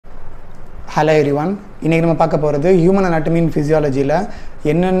Hello everyone. இன்னைக்கு நம்ம பார்க்க போறது ஹியூமன் anatomy and physiologyல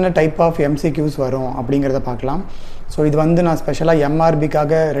என்னென்ன டைப் ஆஃப் MCQs வரும் அப்படிங்கறத பார்க்கலாம். சோ இது வந்து நான் ஸ்பெஷலா MRB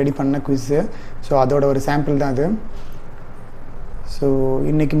காக ரெடி பண்ண குவிஸ். சோ அதோட ஒரு சாம்பிள் தான் இது. சோ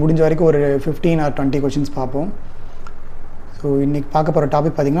இன்னைக்கு முடிஞ்ச வரைக்கும் ஒரு 15 or 20 क्वेश्चंस பார்ப்போம். சோ இன்னைக்கு பார்க்க போற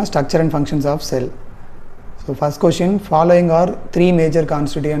டாபிக் பாத்தீங்கன்னா structure and functions of cell. So first question, following are three major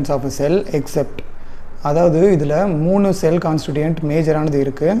constituents of a cell except. அதாவது இதுல மூணு செல் கான்ஸ்டிட்யூயன்ட் மேஜரானது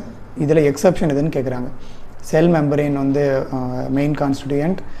இருக்கு. இதுல எக்ஸெப்ஷன் எதுன்னு கேக்குறாங்க. செல் மெம்பரேன் வந்து மெயின்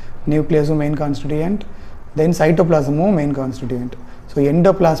கான்ஸ்டிட்யூயன்ட், நியூக்ளியஸும் மெயின் கான்ஸ்டிட்யூயன்ட், தென் சைட்டோபிளாசமும் மெயின் கான்ஸ்டிட்யூயன்ட். ஸோ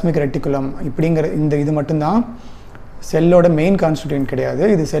எண்டோபிளாஸ்மிக் ரெட்டிகுலம் இப்படிங்கிற இது மட்டும்தான் செல்லோட மெயின் கான்ஸ்டிட்யூயன்ட் கிடையாது.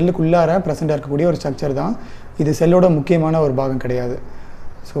 இது செல்லுக்குள்ளார ப்ரெசென்ட்டாக இருக்கக்கூடிய ஒரு ஸ்ட்ரக்சர் தான். இது செல்லோட முக்கியமான ஒரு பாகம் கிடையாது.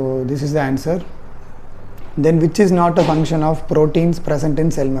 So this is the answer. Then which is not a function of proteins present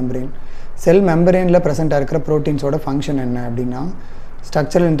in sell membrane. செல் மெம்பரேனில் ப்ரெசென்ட்டாக இருக்கிற ப்ரோட்டீன்ஸோட ஃபங்க்ஷன் என்ன அப்படின்னா,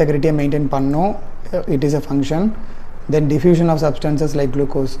 structural integrity maintain பண்ணோம், it is a function. Then diffusion of substances like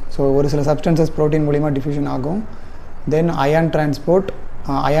glucose. So ஒரு சில substances protein மூலமா diffusion ஆகும். Then ion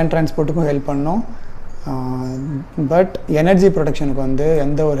transportக்கும் help பண்ணோம். But energy productionக்கு வந்து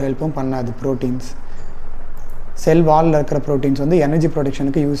எந்த ஒரு ஹெல்ப்பும் பண்ணாது proteins. செல் வால்ல இருக்கிற proteins வந்து energy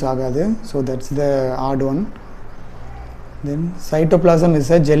productionக்கு யூஸ் ஆகாது. So that's the odd one. Then cytoplasm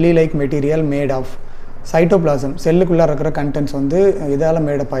is a jelly like material made of. Cytoplasm செல்லுக்குள்ளே இருக்கிற கண்டென்ட்ஸ் வந்து இதால்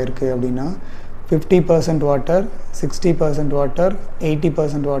மேடப் ஆகிருக்கு அப்படின்னா 50% water, 60% water,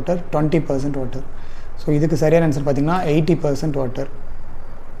 80% water, 20% water. So இதுக்கு சரியான ஆன்சர் பார்த்தீங்கன்னா 80% water.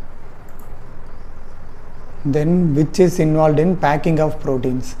 Then which is involve in packing of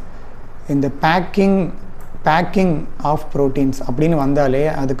proteins. இந்த packing of proteins அப்படின்னு வந்தாலே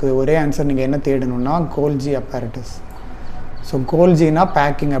அதுக்கு ஒரே ஆன்சர் நீங்கள் என்ன தேடணும்னா கோல்ஜி அப்பேரட்டஸ். ஸோ கோல்ஜினா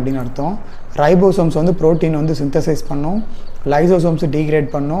பேக்கிங் அப்படின்னு அர்த்தம். ரைபோசோம்ஸ் வந்து ப்ரோட்டீன் வந்து சிந்தசைஸ் பண்ணும், லைசோசோம்ஸ் டீக்ரேட்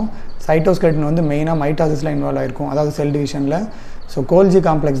பண்ணும், சைட்டோஸ்கெலட்டன் வந்து மெயினாக மைட்டாசிஸில் இன்வால்வ் ஆகிருக்கும், அதாவது செல் டிவிஷனில். ஸோ கோல்ஜி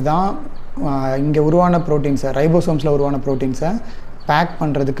காம்ப்ளெக்ஸ் தான் இங்கே உருவான ப்ரோட்டீன்ஸை, ரைபோசோம்ஸில் உருவான ப்ரோட்டீன்ஸை பேக்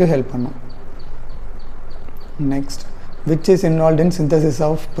பண்ணுறதுக்கு ஹெல்ப் பண்ணும். Next, which is involve in synthesis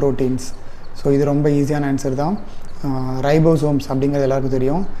of proteins. So இது ரொம்ப ஈஸியான ஆன்சர் தான். ரைபோசோம்ஸ் அப்படிங்கிறது எல்லாருக்கும்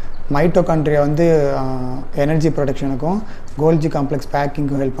தெரியும். மைட்டோகாண்ட்ரியா வந்து எனர்ஜி ப்ரொடக்ஷனுக்கும் கோல்ஜி காம்ப்ளெக்ஸ்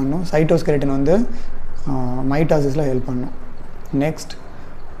பேக்கிங்க்கும் ஹெல்ப் பண்ணும். சைட்டோஸ்கெலட்டன் வந்து மைட்டாசிஸில் ஹெல்ப் பண்ணும். Next,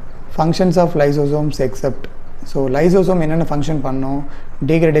 functions of lysosomes except. So lysosome என்னென்ன ஃபங்க்ஷன் பண்ணோம்,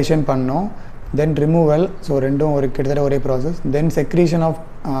 டீக்ரடேஷன் பண்ணோம், தென் ரிமூவல். ஸோ ரெண்டும் கிட்டத்தட்ட ஒரே process. Then secretion of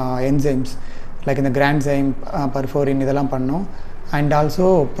enzymes like இந்த கிராண்ட்சைம், பர்ஃபோரின் இதெல்லாம் பண்ணோம். And also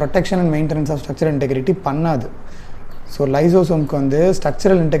protection and maintenance of structural integrity பண்ணாது. ஸோ லைசோசோம்க்கு வந்து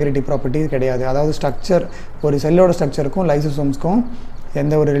ஸ்ட்ரக்சரல் இன்டெகிரிட்டி ப்ராப்பர்ட்டி கிடையாது. அதாவது ஸ்ட்ரக்சர், ஒரு செல்லோட ஸ்ட்ரக்சருக்கும் லைசோசோம்ஸ்க்கும்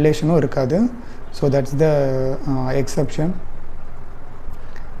எந்த ஒரு ரிலேஷனும் இருக்காது. So that's the exception.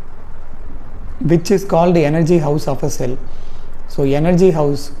 Which is called energy house of a sell. So energy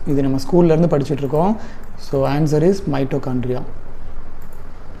house இது நம்ம ஸ்கூல்லேருந்து படிச்சுட்ருக்கோம். So answer is mitochondria.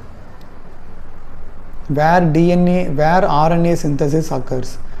 Where RNA synthesis occurs.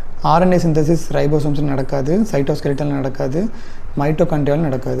 RNA synthesis ரைபோசோம்ஸில் நடக்காது, சைட்டோஸ்கெலட்டனில் நடக்காது, மைட்டோகாண்ட்ரியாவில்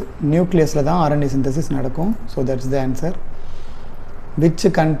நடக்காது. நியூக்ளியஸில் தான் RNA synthesis நடக்கும். So that's the answer. Which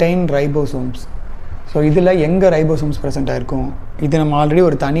contain ribosomes. So இதில் எங்கே ரைபோசோம்ஸ் ப்ரெசென்ட் ஆகிருக்கும், இது நம்ம ஆல்ரெடி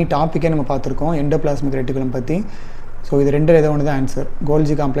ஒரு தனி டாப்பிக்கே நம்ம பார்த்துருக்கோம், எண்டோபிளாஸ்மிக் ரெட்டிகுலம் பற்றி. ஸோ இது ரெண்டு ஏதோ ஒன்று தான் ஆன்சர்.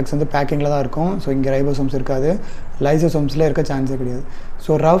 கோல்ஜி காம்ப்ளெக்ஸ் வந்து பேக்கிங்கில் தான் இருக்கும். ஸோ இங்கே ரைபோசோம்ஸ் இருக்காது, லைசோசோம்ஸில் இருக்க சான்ஸே கிடையாது.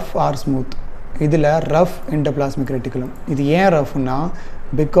 ஸோ ரஃப் ஆர் ஸ்மூத், இதில் ரஃப் எண்டோபிளாஸ்மிக் ரெட்டிகுலம். இது ஏன் ரஃப்னா,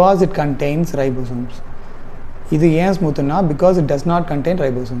 பிகாஸ் இட் கண்டெய்ன்ஸ் ரைபோசோம்ஸ். இது ஏன் ஸ்மூத்துன்னா, because it does not contain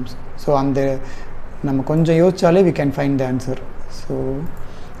ribosomes. So அந்த நம்ம கொஞ்சம் யோசிச்சாலே we can find the answer. So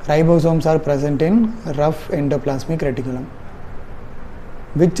ribosomes R present in rough endoplasmic reticulum.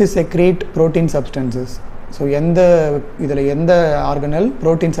 Which secrete protein substances. So எந்த organelle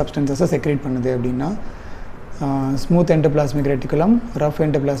protein சப்ஸ்டன்சஸை secrete பண்ணுது அப்படின்னா, smooth endoplasmic reticulum, rough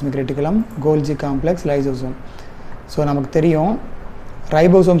endoplasmic reticulum, Golgi complex, lysosome. So நமக்கு தெரியும்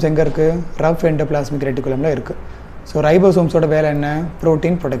ribosomes எங்கே இருக்குது, rough endoplasmic ரெட்டிகுலமில் இருக்குது. So ரைபோசோம்ஸோட வேலை என்ன,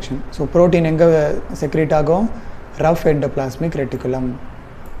 ப்ரோட்டீன் ப்ரொடக்ஷன். ஸோ ப்ரோட்டீன் எங்கே செக்ரேட் ஆகும், ரஃப் எண்டோபிளாஸ்மிக் ரெட்டிகுலம்.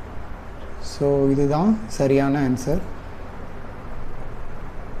 ஸோ இதுதான் சரியான ஆன்சர்.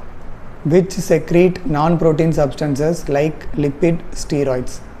 விச் செக்ரேட் நான் protein substances like lipid,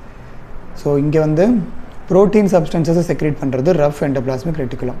 steroids. So இங்கே வந்து ப்ரோட்டீன் சப்ஸ்டன்சஸை செக்ரேட் பண்ணுறது ரஃப் எண்டோபிளாஸ்மிக்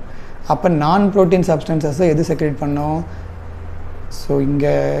ரெட்டிகுலம். அப்போ நான் ப்ரோட்டீன் சப்ஸ்டன்சஸை எது செக்ரேட் பண்ணோம், ஸோ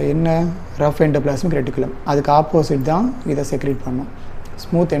இங்கே என்ன, ரஃப் எண்டோபிளாஸ்மிக் ரெட்டிகுலம். அதுக்கு ஆப்போசிட் தான் இதை செக்ரேட் பண்ணோம்,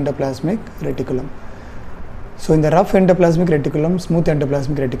 ஸ்மூத் எண்டோபிளாஸ்மிக் ரெட்டிகுலம். ஸோ இந்த rough endoplasmic reticulum, smooth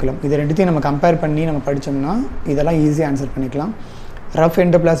endoplasmic reticulum, இது ரெண்டுத்தையும் நம்ம கம்பேர் பண்ணி நம்ம படித்தோம்னா இதெல்லாம் ஈஸியாக ஆன்சர் பண்ணிக்கலாம். ரஃப்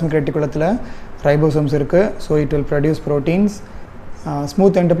எண்டோபிளாஸ்மிக் ரெட்டிகுலத்தில் ரைபோசோம்ஸ் இருக்குது, so it will produce proteins.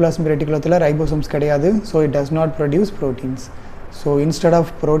 Smooth endoplasmic ரெட்டிகுலத்தில் ribosomes கிடையாது, so it does not produce proteins. So instead of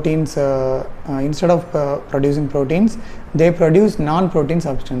producing proteins, they produce non-protein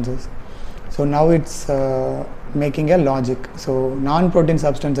substances. So now it's making a logic. So non-protein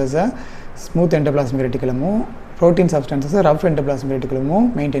substances smooth endoplasmic reticulum, protein substances rough endoplasmic reticulum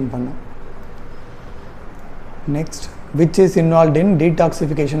maintain பண்ணும். Next, which is involved in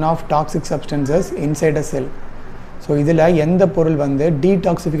detoxification of toxic substances inside a cell. So இதில் எந்த பொருள் வந்து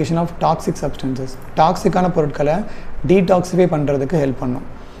detoxification of toxic substances, டாக்ஸிக்கான பொருட்களை detoxify பண்ணுறதுக்கு help பண்ணும்.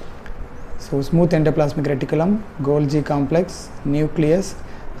 So smooth endoplasmic reticulum, Golgi complex, nucleus,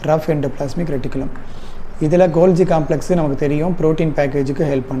 rough endoplasmic reticulum. இதில் Golgi complex நமக்கு தெரியும் ப்ரோட்டீன் பேக்கேஜுக்கு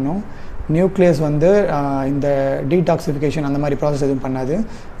ஹெல்ப் பண்ணும். நியூக்ளியஸ் வந்து இந்த டீடாக்சிஃபிகேஷன் அந்த மாதிரி ப்ராசஸ் எதுவும் பண்ணாது.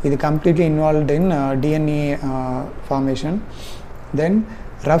 இது completely involved in DNA formation. Then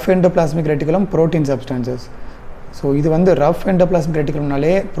rough endoplasmic reticulum, protein substances. So இது வந்து ரஃப் எண்டோபிளாஸ்மிக் ரெட்டிகுலம்னாலே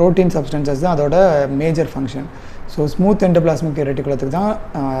ப்ரோட்டீன் சப்ஸ்டன்சஸ் தான் அதோட major function. So smooth endoplasmic ரெட்டிகுலத்துக்கு தான்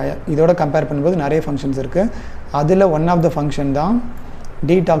இதோட கம்பேர் பண்ணும்போது நிறைய ஃபங்க்ஷன்ஸ் இருக்குது. அதில் ஒன் ஆஃப் த ஃபங்க்ஷன் தான்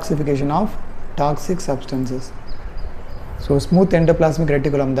detoxification of toxic substances. So smooth endoplasmic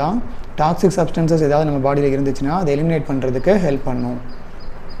reticulum தான் டாக்ஸிக் சப்ஸ்டன்சஸ் ஏதாவது நம்ம பாடியில் இருந்துச்சுன்னா அதை எலிமினேட் பண்ணுறதுக்கு ஹெல்ப் பண்ணும்.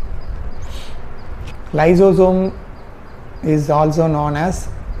 Lysosome is also known as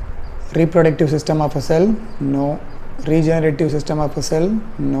reproductive system of a cell, no. Regenerative system of a cell,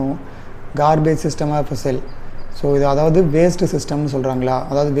 no. Garbage system of a cell. So இது அதாவது வேஸ்ட்டு சிஸ்டம்னு சொல்கிறாங்களா,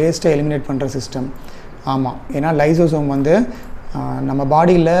 அதாவது வேஸ்ட்டை எலிமினேட் பண்ணுற சிஸ்டம். ஆமாம், ஏன்னா லைசோசோம் வந்து நம்ம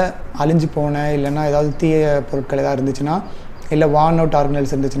பாடியில் அழிஞ்சு போன இல்லைன்னா ஏதாவது தீய பொருட்கள் ஏதாவது இருந்துச்சுன்னா இல்லை வார்ன் அவுட்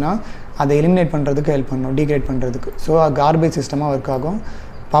ஆர்கனல்ஸ் இருந்துச்சுன்னா அதை எலிமினேட் பண்ணுறதுக்கு ஹெல்ப் பண்ணும், டீக்ரேட் பண்ணுறதுக்கு. ஸோ கார்பேஜ் சிஸ்டமாக ஒர்க் ஆகும்.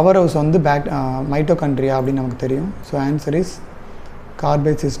 பவர் ஹவுஸ் வந்து மைட்டோகாண்ட்ரியா அப்படின்னு நமக்கு தெரியும். So answer is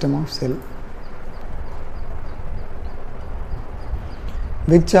garbage system of cell.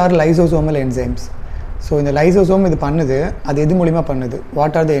 Which are lysosomal enzymes? So இந்த லைசோசோம் இது பண்ணுது, அது எது மூலிமா பண்ணுது,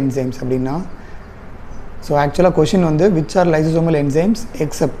 வாட் ஆர் த என்சைம்ஸ் அப்படின்னா, ஸோ ஆக்சுவலாக கொஷின் வந்து which are லைசோசோமல் enzymes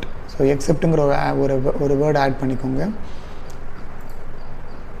accept. So எக்ஸப்ட்டுங்கிற ஒரு வேர்டு ஆட் பண்ணிக்கோங்க.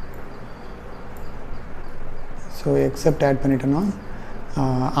 ஸோ எக்ஸப்ட் ஆட் பண்ணிட்டோன்னா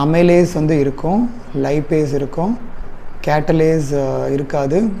அமைலேஸ் வந்து இருக்கும், லைபேஸ் இருக்கும், கேட்டலேஸ்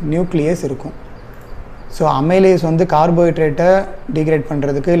இருக்காது, நியூக்ளியஸ் இருக்கும். ஸோ அமைலேஸ் வந்து கார்போஹைட்ரேட்டை டீக்ரேட்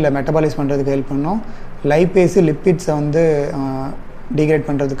பண்ணுறதுக்கு இல்லை மெட்டபாலைஸ் பண்ணுறதுக்கு ஹெல்ப் பண்ணும். லைபேஸு லிப்பிட்ஸை வந்து டீக்ரேட்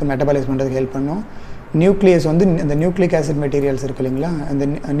பண்ணுறதுக்கு மெட்டபாலைஸ் பண்ணுறதுக்கு ஹெல்ப் பண்ணும். நியூக்ளியஸ் வந்து இந்த நியூக்ளிக் ஆசிட் மெட்டீரியல்ஸ் இருக்குது இல்லைங்களா, இந்த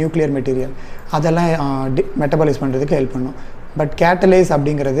நியூக்ளியர் மெட்டீரியல் அதெல்லாம் மெட்டபாலைஸ் பண்ணுறதுக்கு ஹெல்ப் பண்ணும். பட் கேட்டலேஸ்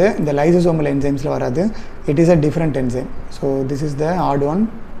அப்படிங்கிறது இந்த லைசோசோமல் என்சைம்ஸில் வராது. It is a different enzyme. So this is the odd one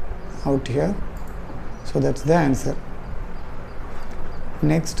out here. So that's the answer.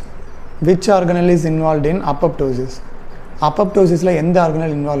 Next, which organelle is involved இன் அப்பப்டோசிஸ்? அப்பப்டோசிஸில் எந்த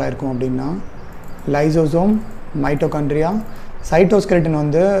ஆர்கனல் இன்வால்வ் ஆகிருக்கும் அப்படின்னா லைசோசோம், மைட்டோகாண்ட்ரியா. சைட்டோஸ்கெலட்டன்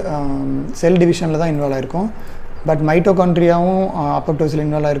வந்து செல் டிவிஷனில் தான் இன்வால்வ் ஆகிருக்கும். பட் மைட்டோகாண்ட்ரியாவும் அப்பப்டோசிஸில்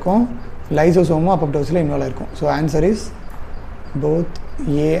இன்வால்வ் ஆகிருக்கும், லைசோசோமும் அப்பப்டோசிஸில் இன்வால்வ் ஆகிருக்கும். So answer is both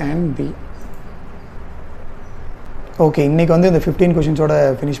A and B. Okay, இன்றைக்கி வந்து இந்த 15 கொஷின்ஸோட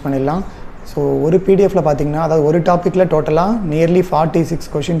ஃபினிஷ் பண்ணிடலாம். ஸோ ஒரு பிடிஎஃப்பில் பார்த்திங்கன்னா, அதாவது ஒரு டாப்பிக்கில் டோட்டலாக நியர்லி 46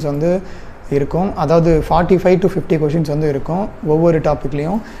 கொஷின்ஸ் வந்து இருக்கும். அதாவது 45 to 50 கொஷின்ஸ் வந்து இருக்கும் ஒவ்வொரு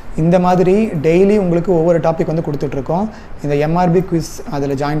டாப்பிக்லேயும். இந்த மாதிரி டெய்லி உங்களுக்கு ஒவ்வொரு டாபிக் வந்து கொடுத்துட்ருக்கோம் இந்த எம்ஆர்பி குவிஸ்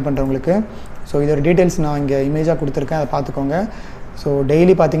அதில் ஜாயின் பண்ணுறவங்களுக்கு. ஸோ இதோட டீட்டெயில்ஸ் நான் இங்கே இமேஜாக கொடுத்துருக்கேன், அதை பார்த்துக்கோங்க. ஸோ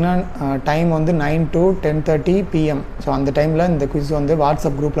டெய்லி பார்த்திங்கன்னா டைம் வந்து 9 to 10:30 PM. ஸோ அந்த டைமில் இந்த குவிஸ் வந்து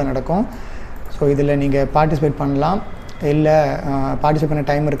வாட்ஸ்அப் குரூப்பில் நடக்கும். ஸோ இதில் நீங்கள் பார்ட்டிசிபேட் பண்ணலாம். இல்லை பார்ட்டிசிபேட் பண்ண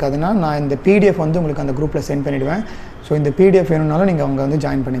டைம் இருக்காதுன்னா நான் இந்த பிடிஎஃப் வந்து உங்களுக்கு அந்த குரூப்பில் சென்ட் பண்ணிவிடுவேன். ஸோ இந்த பிடிஎஃப் வேணும்னாலும் நீங்கள் அவங்க வந்து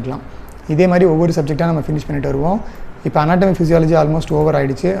ஜாயின் பண்ணிக்கலாம். இதே மாதிரி ஒவ்வொரு சப்ஜெக்டாக நம்ம ஃபினிஷ் பண்ணிட்டு வருவோம். இப்போ அனாட்டமி ஃபிசியாலஜி ஆல்மோஸ்ட் ஓவர்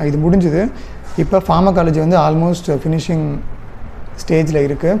ஆகிடுச்சு, இது முடிஞ்சுது. இப்போ ஃபார்மகாலஜி வந்து ஆல்மோஸ்ட் ஃபினிஷிங் ஸ்டேஜில்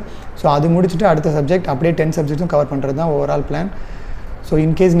இருக்குது. ஸோ அது முடிச்சுட்டு அடுத்த சப்ஜெக்ட் அப்படியே 10 சப்ஜெக்ட்டும் கவர் பண்ணுறது தான் ஓவரால் பிளான். ஸோ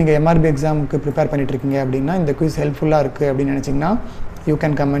இன்கேஸ் நீங்கள் எம்ஆர்பி எக்ஸாமுக்கு ப்ரிப்பேர் பண்ணிட்டுருக்கீங்க அப்படின்னா இந்த குவிஸ் ஹெல்ப்ஃபுல்லாக இருக்குது அப்படின்னு நினச்சிங்கன்னா you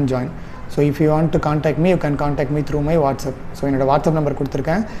can come and join. So if you want to contact me, you can contact me through my WhatsApp. So என்னோடய வாட்ஸ்அப் நம்பர்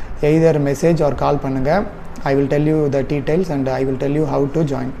கொடுத்துருக்கேன். எய்தர் மெசேஜ் ஆர் கால் பண்ணுங்கள். I will tell you the details and I will tell you how to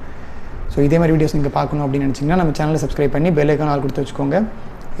join. So இதே மாதிரி videos நீங்கள் பார்க்கணும் அப்படின்னு நினச்சிங்கன்னா நம்ம சேனலை சப்ஸ்கிரைப் பண்ணி பெல் ஐக்கான் ஆல் கொடுத்து வச்சுக்கோங்க.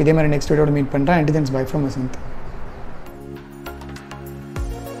 இதே மாதிரி நெக்ஸ்ட் வீடியோட மீட் பண்ணுறேன். And தென்ஸ் by from Vasanth.